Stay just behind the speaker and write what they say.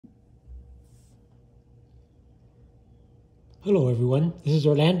Hello everyone, this is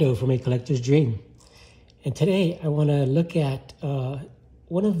Orlando from A Collector's Dream. And today I want to look at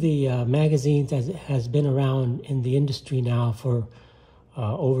one of the magazines that has been around in the industry now for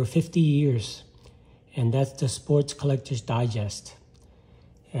over 50 years. And that's the Sports Collector's Digest.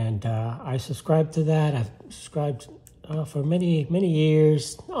 And I subscribe to that. I've subscribed for many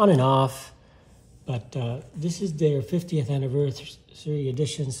years, on and off. But this is their 50th anniversary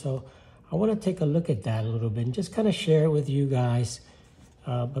edition, so I want to take a look at that a little bit and just kind of share it with you guys.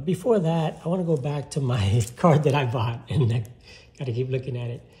 But before that, I want to go back to my card that I bought, and I got to keep looking at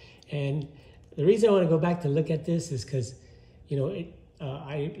it. And the reason I want to go back to look at this is because, you know,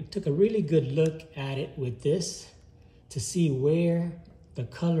 I took a really good look at it with this to see where the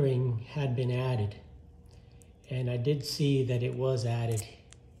coloring had been added. And I did see that it was added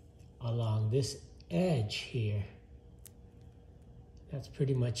along this edge here. That's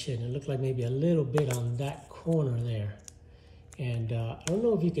pretty much it. And it looked like maybe a little bit on that corner there. And I don't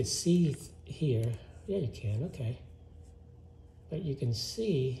know if you could see here. Yeah, you can, okay. But you can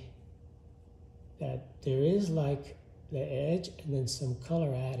see that there is like the edge and then some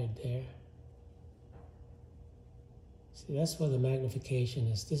color added there. See, that's where the magnification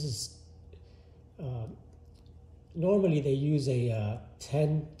is. This is, normally they use a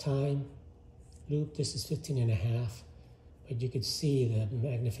 10 time loop. This is 15.5. But you could see the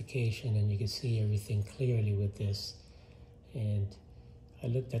magnification and you could see everything clearly with this. And I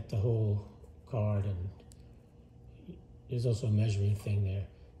looked at the whole card, and there's also a measuring thing there.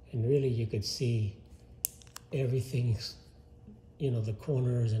 And really you could see everything, you know, the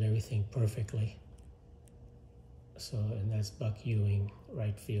corners and everything perfectly. So, and that's Buck Ewing,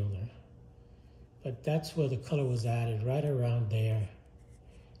 right fielder. But that's where the color was added, right around there.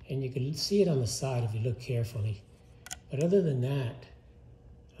 And you can see it on the side if you look carefully. But other than that,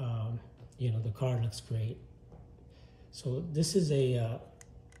 you know, the card looks great. So this is it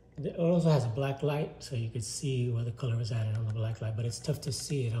also has a black light, so you could see where the color is added on the black light, but it's tough to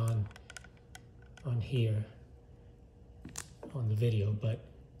see it on here, on the video. But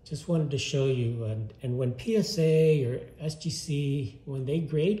just wanted to show you, and when PSA or SGC, when they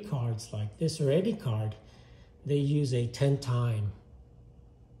grade cards like this or any card, they use a 10 time.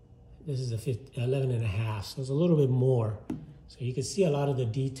 This is a 11.5, so it's a little bit more. So you can see a lot of the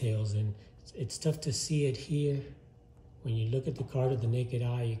details, and it's tough to see it here. When you look at the card with the naked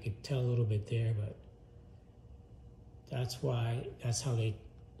eye, you could tell a little bit there, but that's how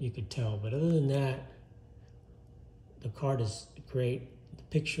you could tell. But other than that, the card is great. The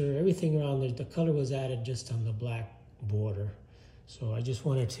picture, everything around there, the color was added just on the black border. So I just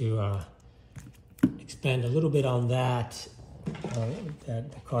wanted to expand a little bit on that. The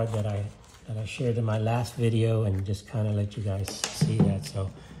card that I shared in my last video, and just kind of let you guys see that. So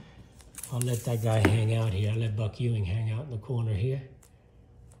I'll let that guy hang out here. I'll let Buck Ewing hang out in the corner here.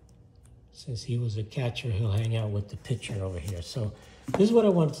 Since he was a catcher, he'll hang out with the pitcher over here. So this is what I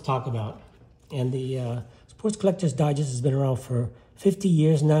wanted to talk about. And the Sports Collector's Digest has been around for 50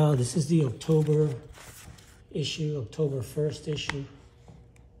 years now. This is the October issue, October 1st issue,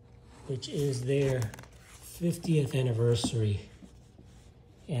 which is their 50th anniversary.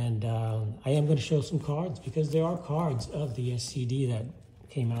 And I am going to show some cards, because there are cards of the SCD that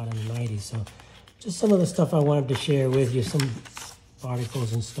came out in the 90s. So just some of the stuff I wanted to share with you, some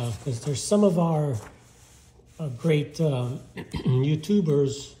articles and stuff, because there's some of our great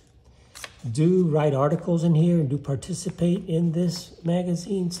YouTubers do write articles in here and do participate in this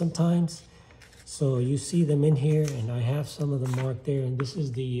magazine sometimes. So you see them in here, and I have some of them marked there. And this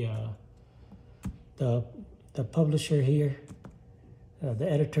is the publisher here, the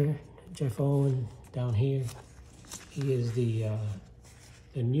editor, Jeff Owen, down here. He is the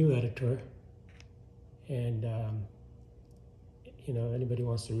new editor. And, you know, anybody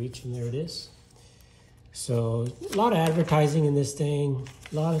wants to reach him, there it is. So a lot of advertising in this thing,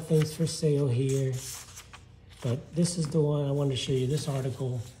 a lot of things for sale here. But this is the one I wanted to show you, this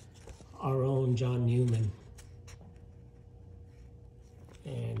article, our own John Newman.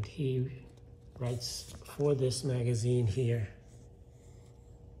 And he writes for this magazine here.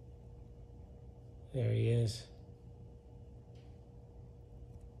 There he is.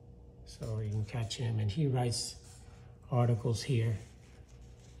 So you can catch him, and he writes articles here.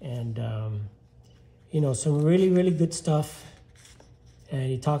 And, you know, some really good stuff. And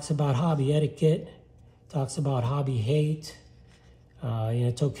he talks about hobby etiquette, talks about hobby hate. You know,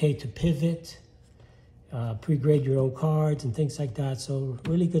 it's okay to pivot, pre-grade your own cards and things like that. So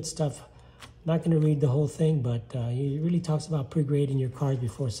really good stuff. I'm not going to read the whole thing, but he really talks about pre-grading your cards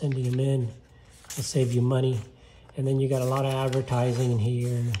before sending them in. It'll save you money. And then you got a lot of advertising in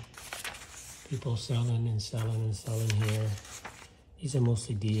here. People selling and selling and selling here. These are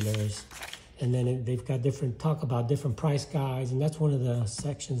mostly dealers. And then they've got talk about different price guides, and that's one of the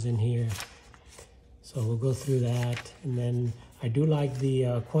sections in here. So we'll go through that. And then I do like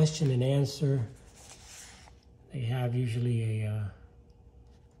the question and answer. They have usually a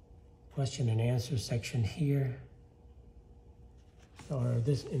question and answer section here. Or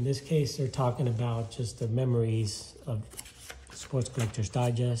in this case, they're talking about just the memories of Sports Collectors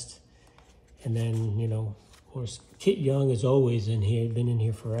Digest. And then, you know, of course, Kit Young is always in here, been in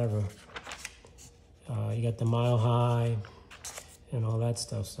here forever. You got the Mile High and all that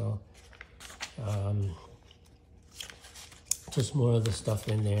stuff. So just more of the stuff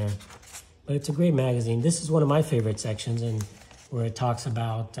in there. But it's a great magazine. This is one of my favorite sections, and where it talks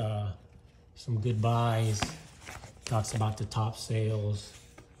about some good buys, talks about the top sales.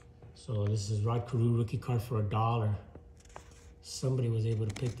 So this is Rod Carew rookie card for $1. Somebody was able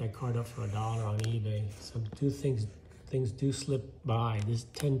to pick that card up for $1 on eBay. Some things do slip by. There's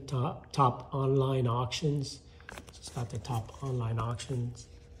 10 top online auctions. So it's got the top online auctions,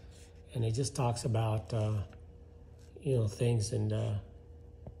 and it just talks about you know, things, and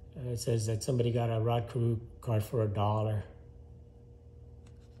it says that somebody got a Rod Carew card for $1,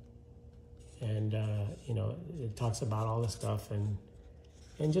 and you know, it talks about all the stuff and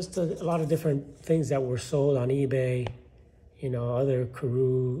just a lot of different things that were sold on eBay. You know, other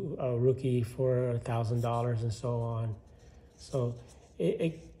Carew rookie for $1,000 and so on. So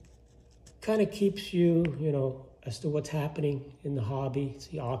it kind of keeps you, you know, as to what's happening in the hobby.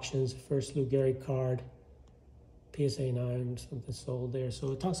 See auctions, first Lou Gehrig card, PSA 9, something sold there.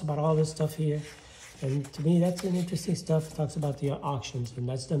 So it talks about all this stuff here. And to me, that's an interesting stuff. It talks about the auctions, and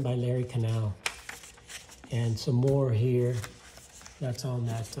that's done by Larry Canal. And some more here. That's on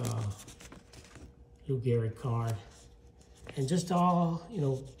that Lou Gehrig card. And just all, you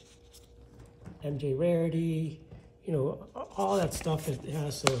know, MJ Rarity, you know, all that stuff it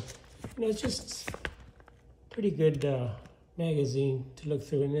has. So, you know, it's just pretty good magazine to look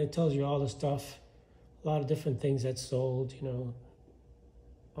through. And it tells you all the stuff, a lot of different things that sold, you know,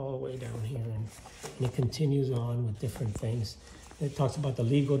 all the way down here. And it continues on with different things. It talks about the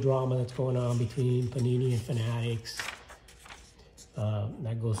legal drama that's going on between Panini and Fanatics.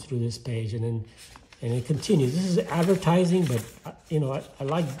 That goes through this page. And it continues. This is advertising, but, you know, I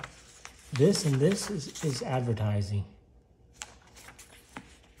like this, and this is advertising.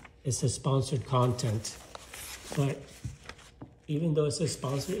 It's a sponsored content. But even though it says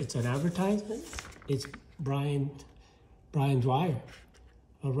sponsored, it's an advertisement. It's Brian Dwyer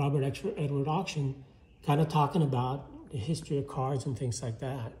of Robert Edward Auction, kind of talking about the history of cards and things like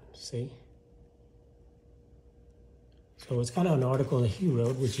that, see? So it's kind of an article that he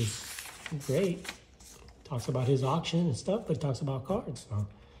wrote, which is great. Talks about his auction and stuff, but talks about cards. So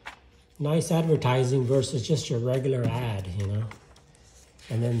nice advertising versus just your regular ad, you know.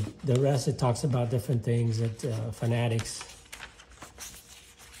 And then the rest, it talks about different things at Fanatics.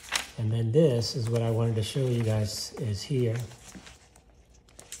 And then this is what I wanted to show you guys is here.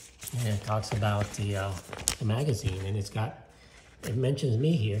 And it talks about the magazine, and it mentions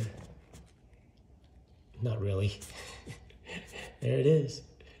me here. Not really. There it is.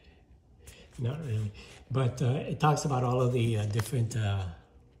 Not really. But it talks about all of the different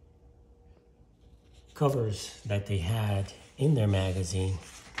covers that they had in their magazine,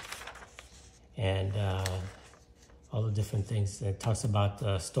 and all the different things. It talks about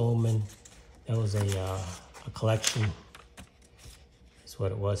Stolman. That was a collection. That's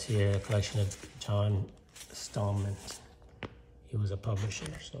what it was here, a collection of John Stolman. He was a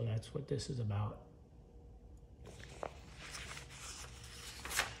publisher, so that's what this is about.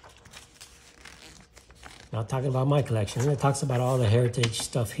 Now talking about my collection, it talks about all the heritage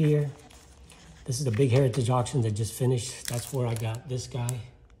stuff here. This is the big heritage auction that just finished. That's where I got this guy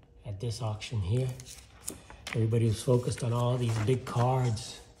at this auction here. Everybody was focused on all these big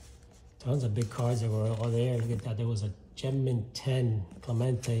cards. Tons of big cards that were all there. Look at that. There was a Gemmin 10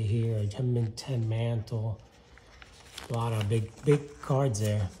 Clemente here, a Gemmin 10 Mantle. A lot of big cards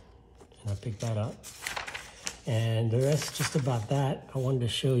there. And I picked that up. And the rest, just about that. I wanted to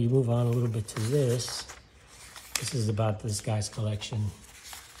show you, move on a little bit to this. This is about this guy's collection.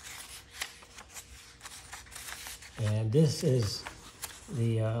 And this is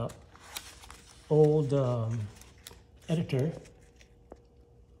the old editor,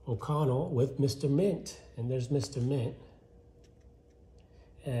 O'Connell, with Mr. Mint. And there's Mr. Mint.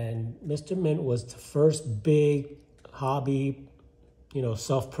 And Mr. Mint was the first big hobby, you know,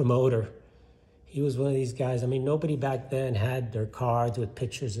 self-promoter. He was one of these guys. I mean, nobody back then had their cards with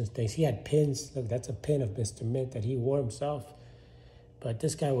pictures and things. He had pins. Look, that's a pin of Mr. Mint that he wore himself. But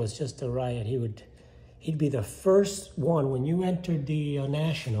this guy was just a riot. He'd be the first one when you entered the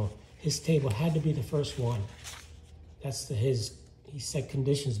National. His table had to be the first one. That's he set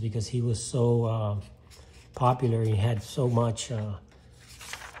conditions because he was so popular. He had so much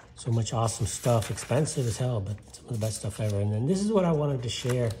awesome stuff, expensive as hell, but some of the best stuff ever. And then this is what I wanted to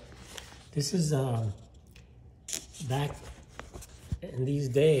share. This is back in these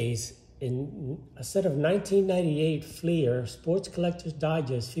days, in a set of 1998 Fleer Sports Collector's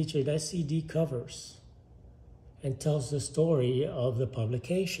Digest featured SCD covers and tells the story of the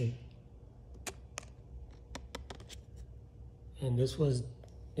publication. And this was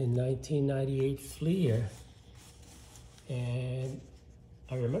in 1998 Fleer. And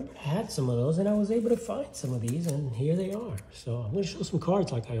I remember I had some of those, and I was able to find some of these, and here they are. So I'm going to show some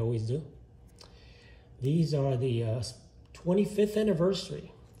cards like I always do. These are the 25th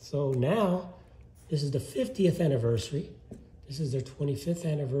anniversary. So now, this is the 50th anniversary. This is their 25th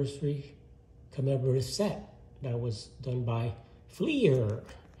anniversary commemorative set that was done by Fleer.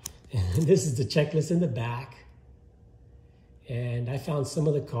 And this is the checklist in the back. And I found some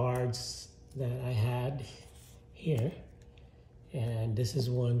of the cards that I had here. And this is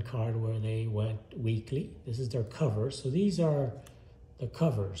one card where they went weekly. This is their cover. So these are the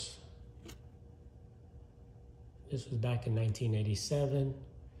covers. This was back in 1987.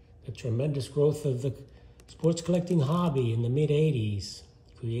 The tremendous growth of the sports collecting hobby in the mid-'80s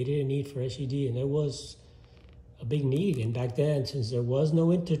created a need for SCD, and there was a big need. And back then, since there was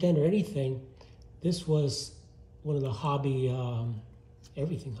no internet or anything, this was one of the hobby,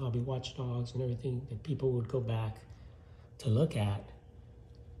 hobby watchdogs and everything that people would go back to look at.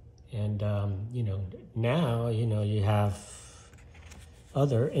 And, you know, now, you know, you have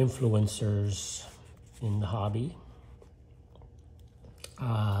other influencers in the hobby.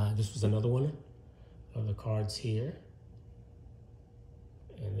 This was another one of the cards here.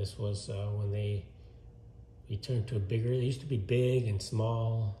 And this was when they returned to a bigger, they used to be big and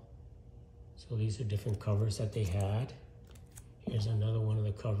small. So these are different covers that they had. Here's another one of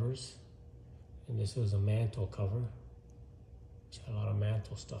the covers. And this was a mantle cover. It's got a lot of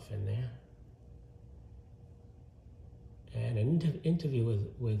mantle stuff in there. And an interview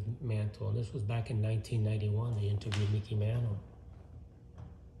with Mantle. And this was back in 1991. They interviewed Mickey Mantle.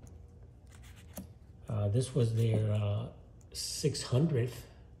 This was their 600th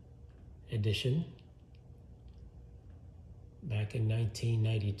edition back in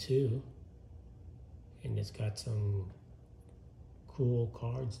 1992. And it's got some cool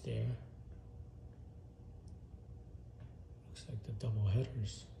cards there. Looks like the double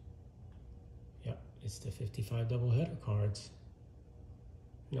headers. Yep, it's the 55 double header cards.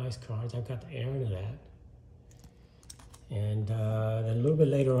 Nice cards. I've got the Aaron of that. And then a little bit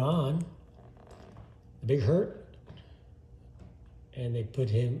later on, the Big Hurt, and they put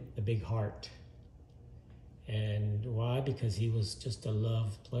him the Big Heart. And why? Because he was just a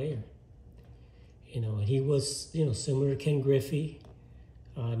loved player. You know, he was, you know, similar to Ken Griffey,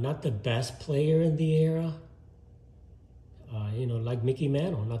 not the best player in the era. You know, like Mickey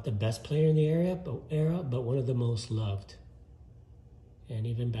Mantle, not the best player in the era, but one of the most loved. And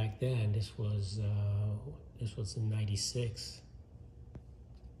even back then, this was in '96.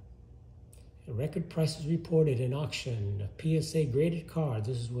 Record prices reported in auction. PSA graded cards.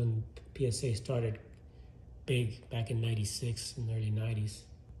 This is when PSA started big back in '96 and early '90s.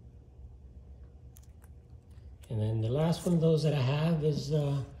 And then the last one of those that I have is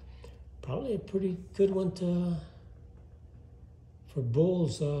probably a pretty good one for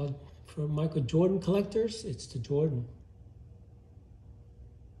Bulls, for Michael Jordan collectors. It's the Jordan.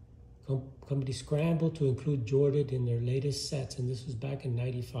 Company scrambled to include Jordan in their latest sets, and this was back in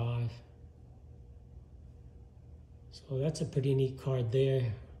 '95. So that's a pretty neat card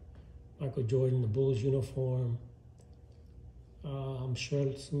there. Michael Jordan, the Bulls uniform. I'm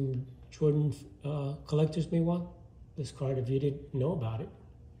sure some Jordan collectors may want this card if you didn't know about it.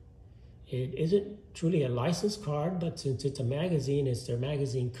 It isn't truly a licensed card, but since it's a magazine, it's their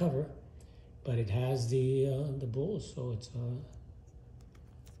magazine cover. But it has the Bulls, so it's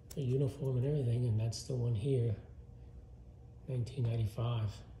a uniform and everything, and that's the one here, 1995.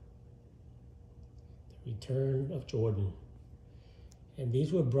 The Return of Jordan. And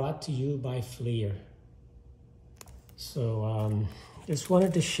these were brought to you by Fleer. So just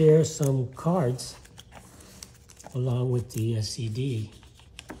wanted to share some cards along with the CD.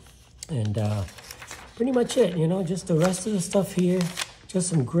 And pretty much it, you know, just the rest of the stuff here, just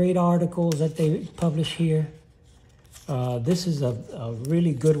some great articles that they publish here. This is a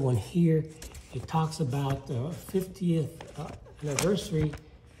really good one here. It talks about the 50th anniversary,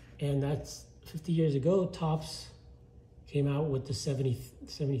 and that's 50 years ago, Topps came out with the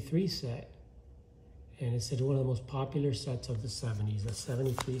 73 set. And it said one of the most popular sets of the 70s, the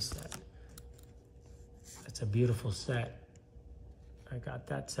 73 set. That's a beautiful set. I got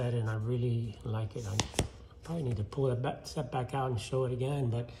that set and I really like it. I probably need to pull that set back out and show it again,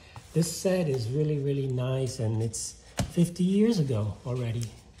 but this set is really, really nice, and it's 50 years ago already.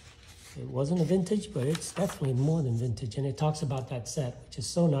 It wasn't a vintage, but it's definitely more than vintage, and it talks about that set, which is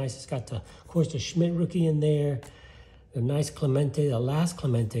so nice. It's got, of course, the Schmidt rookie in there, the nice Clemente, the last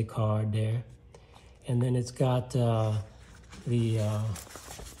Clemente card there. And then it's got all these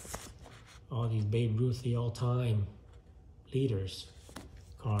Babe Ruth, the all-time leaders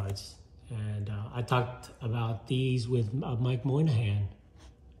cards. And I talked about these with Mike Moynihan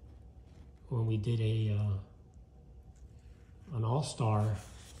when we did an all-star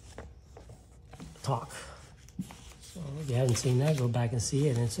talk. So if you haven't seen that, go back and see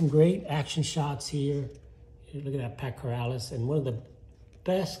it. And some great action shots here. Look at that, Pat Corrales. And one of the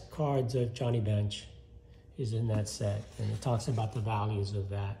best cards of Johnny Bench is in that set, and it talks about the values of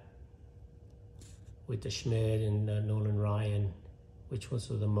that with the Schmidt and Nolan Ryan, which was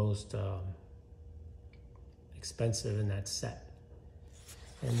the most expensive in that set.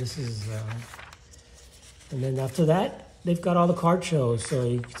 And this is, and then after that, they've got all the card shows. So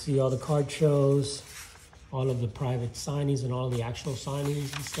you can see all the card shows, all of the private signings and all the actual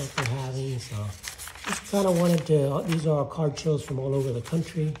signings and stuff they're having. So just kind of wanted to, these are card shows from all over the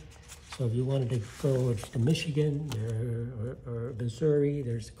country. So if you wanted to go to Michigan or Missouri,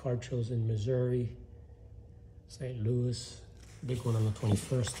 there's card shows in Missouri, St. Louis, big one on the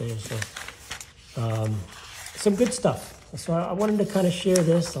 21st there. So some good stuff. So I wanted to kind of share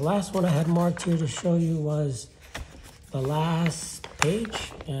this. The last one I had marked here to show you was the last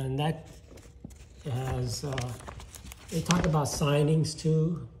page, and that has, they talk about signings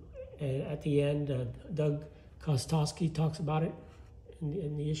too. And at the end, Doug Kostowski talks about it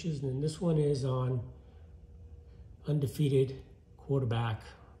in the issues, and this one is on undefeated quarterback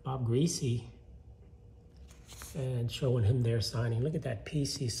Bob Griese, and showing him their signing. Look at that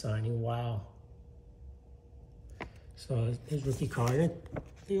PC signing, wow. So his rookie card.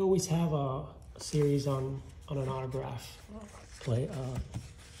 They always have a series on an autograph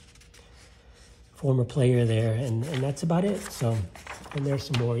former player there, and that's about it. So, and there's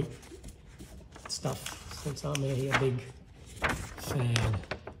some more stuff since I'm a big fan of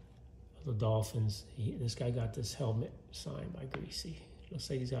the Dolphins. This guy got this helmet signed by Griese. Looks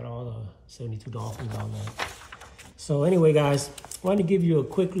like he's got all the 72 Dolphins on there. So anyway, guys, I wanted to give you a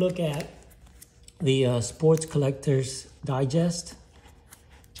quick look at the Sports Collectors Digest,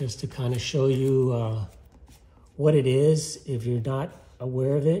 just to kind of show you what it is if you're not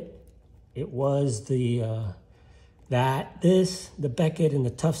aware of it. It was the Beckett and the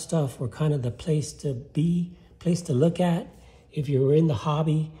Tough Stuff were kind of the place to be, place to look at if you were in the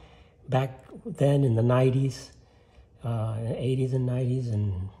hobby back then in the 90s, 80s and 90s,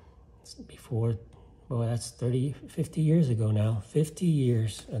 and before. Well, that's 50 years ago now, 50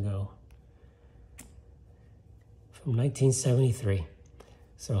 years ago, from 1973.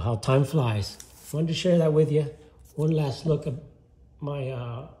 So how time flies. Wanted to share that with you. One last look at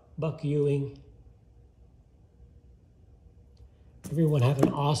my Buck Ewing. Everyone have an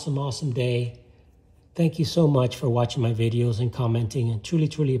awesome, awesome day. Thank you so much for watching my videos and commenting, and truly,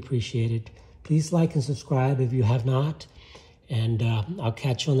 truly appreciate it. Please like and subscribe if you have not. And I'll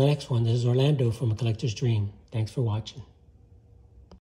catch you on the next one. This is Orlando from A Collector's Dream. Thanks for watching.